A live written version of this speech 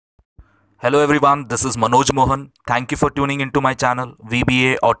Hello everyone, this is Manoj Mohan. Thank you for tuning into my channel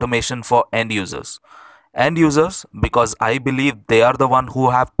VBA Automation for End Users. End users because I believe they are the one who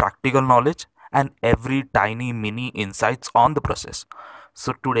have practical knowledge and every tiny mini insights on the process.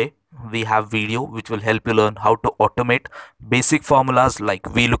 So today we have video which will help you learn how to automate basic formulas like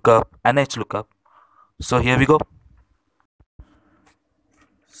VLOOKUP and HLOOKUP. So here we go.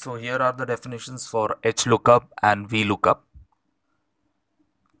 So here are the definitions for HLOOKUP and VLOOKUP.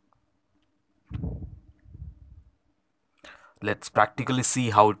 Let's practically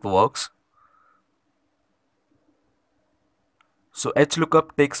see how it works. So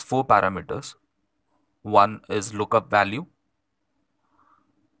HLOOKUP takes four parameters. One is lookup value.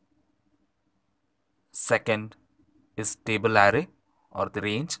 Second is table array or the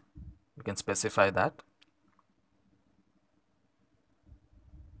range. You can specify that.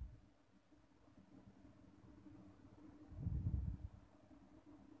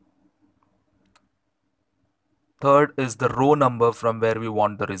 Third is the row number from where we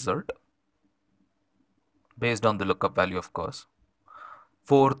want the result, based on the lookup value, of course.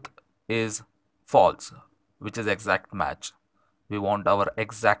 Fourth is false, which is exact match. We want our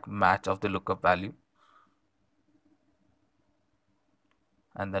exact match of the lookup value.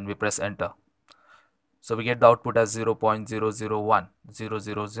 And then we press enter. So we get the output as 0.001,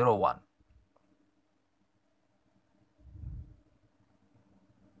 0001.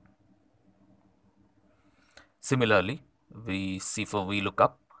 Similarly, we see for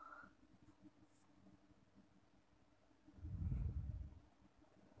VLOOKUP.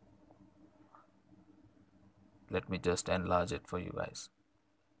 Let me just enlarge it for you guys.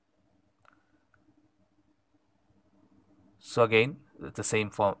 So again, it's the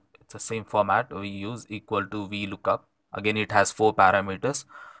same format. We use equal to VLOOKUP. Again, it has four parameters.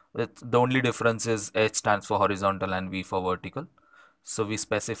 The only difference is H stands for horizontal and V for vertical. So we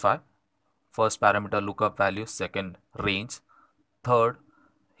specify first parameter lookup value, second range, third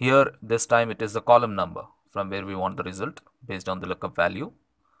here this time it is the column number from where we want the result based on the lookup value.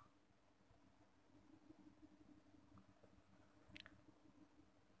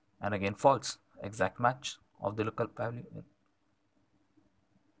 And again false, exact match of the lookup value.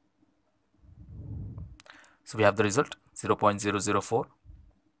 So we have the result 0.004.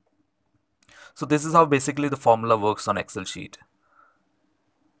 So this is how basically the formula works on Excel sheet.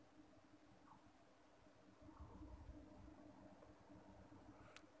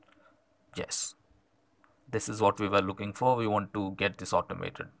 Yes, this is what we were looking for. We want to get this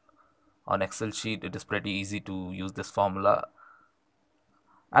automated. On Excel sheet, it is pretty easy to use this formula,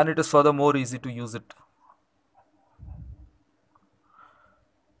 and it is furthermore easy to use it.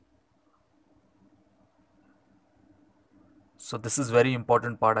 So this is very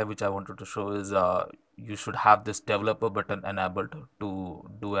important part which I wanted to show is you should have this developer button enabled to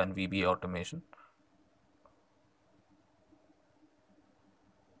do an VBA automation.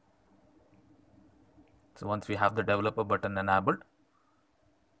 So once we have the developer button enabled,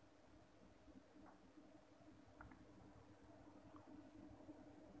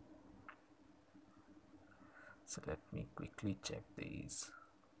 so let me quickly check these.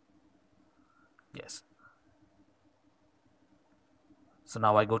 Yes. So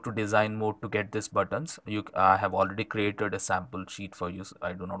now I go to design mode to get these buttons. I have already created a sample sheet for you. So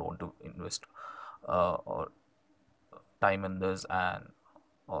I do not want to invest or time in this, and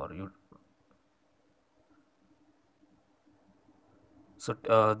or you. So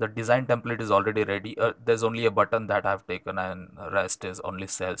the design template is already ready. There's only a button that I've taken, and rest is only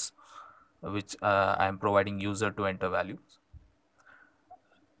cells, which I am providing user to enter values.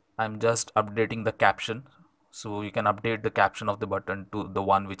 I'm just updating the caption. So you can update the caption of the button to the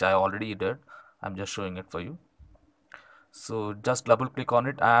one which I already did. I'm just showing it for you. So just double click on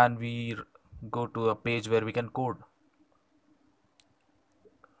it and we go to a page where we can code.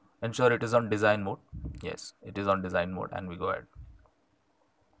 Ensure it is on design mode. Yes, it is on design mode, and we go ahead.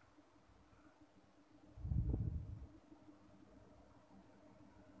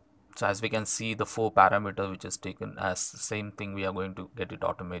 So as we can see, the four parameter which is taken as the same thing, we are going to get it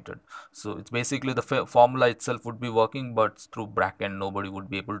automated. So it's basically the formula itself would be working, but through backend nobody would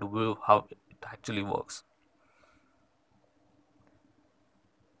be able to view how it actually works.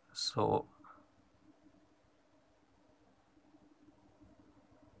 So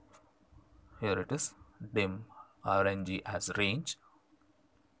here it is, dim rng as range.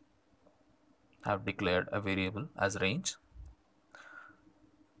 I have declared a variable as range,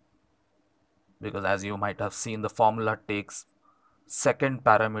 because as you might have seen, the formula takes second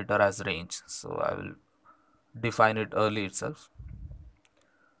parameter as range. So I will define it early itself.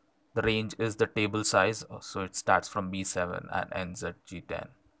 The range is the table size, so it starts from B7 and ends at G10.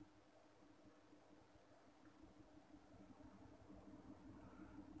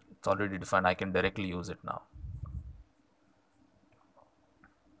 It's already defined. I can directly use it now.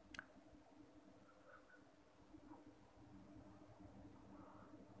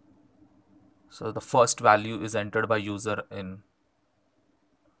 So the first value is entered by user in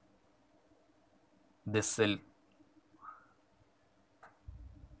this cell.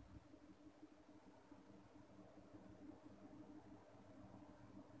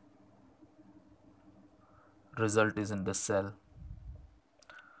 Result is in this cell.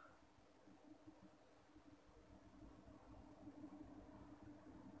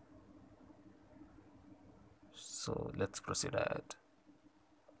 So let's proceed ahead.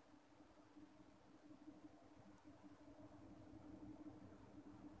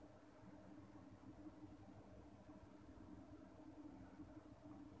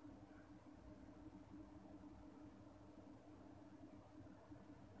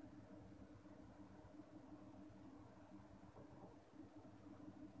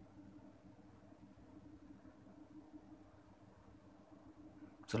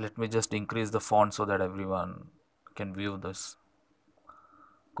 So let me just increase the font so that everyone can view this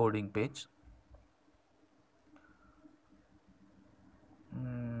coding page.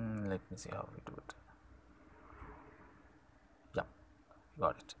 Let me see how we do it. Yeah,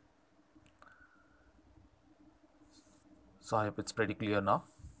 got it. So I hope it's pretty clear now.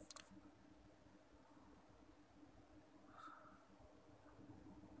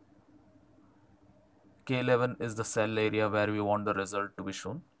 K11 is the cell area where we want the result to be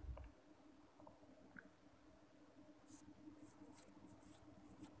shown.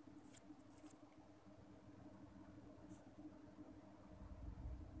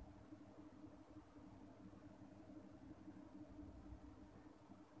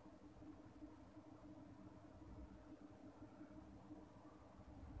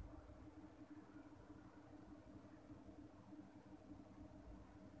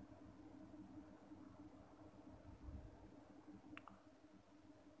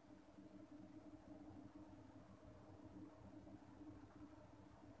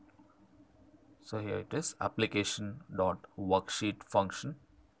 So here it is, application.worksheet function.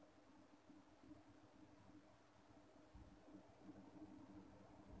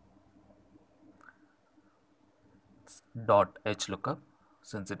 .hlookup,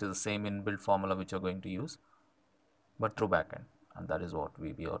 since it is the same inbuilt formula which you're going to use, but through backend, and that is what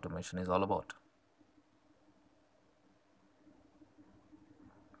VBA automation is all about.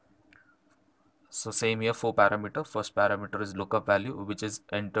 So same here, 4 parameter. First parameter is lookup value, which is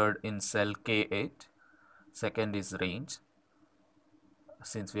entered in cell K8. Second is range,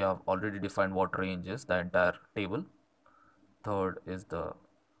 since we have already defined what range is, the entire table. Third is the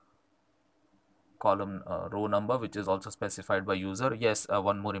column row number, which is also specified by user. Yes,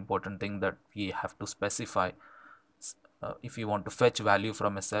 one more important thing that we have to specify, if you want to fetch value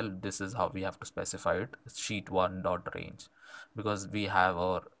from a cell, this is how we have to specify it, sheet1 dot range, because we have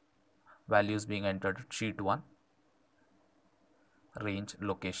our values being entered at sheet 1, range,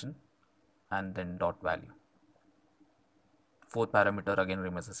 location, and then dot value. Fourth parameter again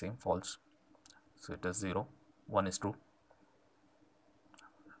remains the same, false, so it is 0, 1 is true,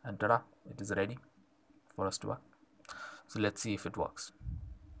 and tada, it is ready for us to work. So let's see if it works.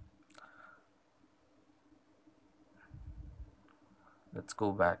 Let's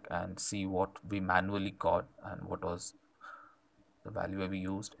go back and see what we manually got and what was the value we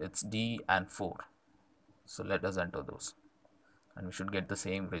used. It's D and 4. So let us enter those and we should get the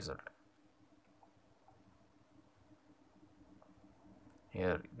same result.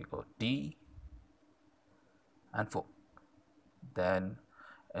 Here we go, D and 4. Then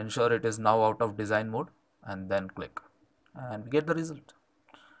ensure it is now out of design mode and then click and we get the result.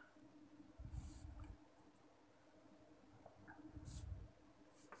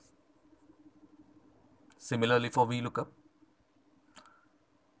 Similarly for VLOOKUP,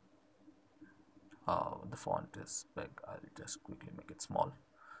 the font is big, I'll just quickly make it small.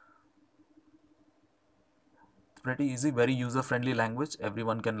 It's pretty easy, very user-friendly language,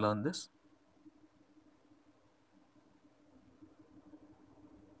 everyone can learn this.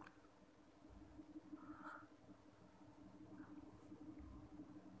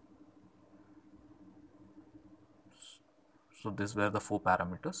 So these were the 4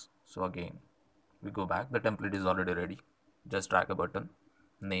 parameters. So again, we go back, the template is already ready. Just drag a button,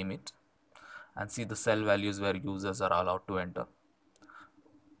 name it, and see the cell values where users are allowed to enter.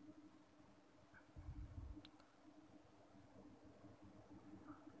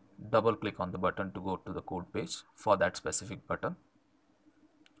 Double click on the button to go to the code page for that specific button.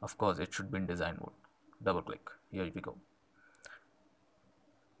 Of course, it should be in design mode. Double click, here we go.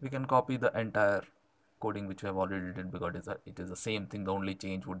 We can copy the entire coding which we have already did, because it is the same thing. The only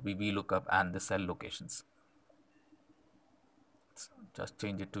change would be VLOOKUP and the cell locations. So just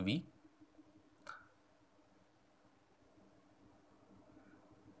change it to V.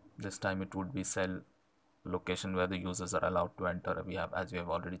 This time it would be cell location where the users are allowed to enter. We have, as we have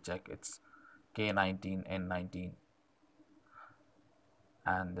already checked, it's K19, N19,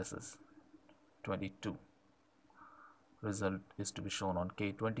 and this is 22. Result is to be shown on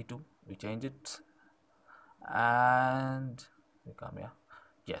K22. We change it and we come here.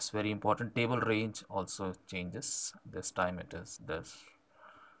 Yes, very important, table range also changes. This time it is this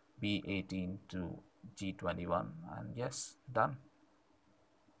B18 to G21, and yes, done.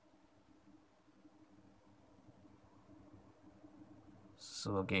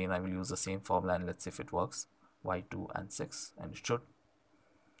 So again I will use the same formula and let's see if it works. Y2 and 6, and it should.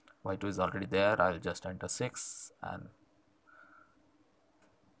 Y2 is already there. I'll just enter 6 and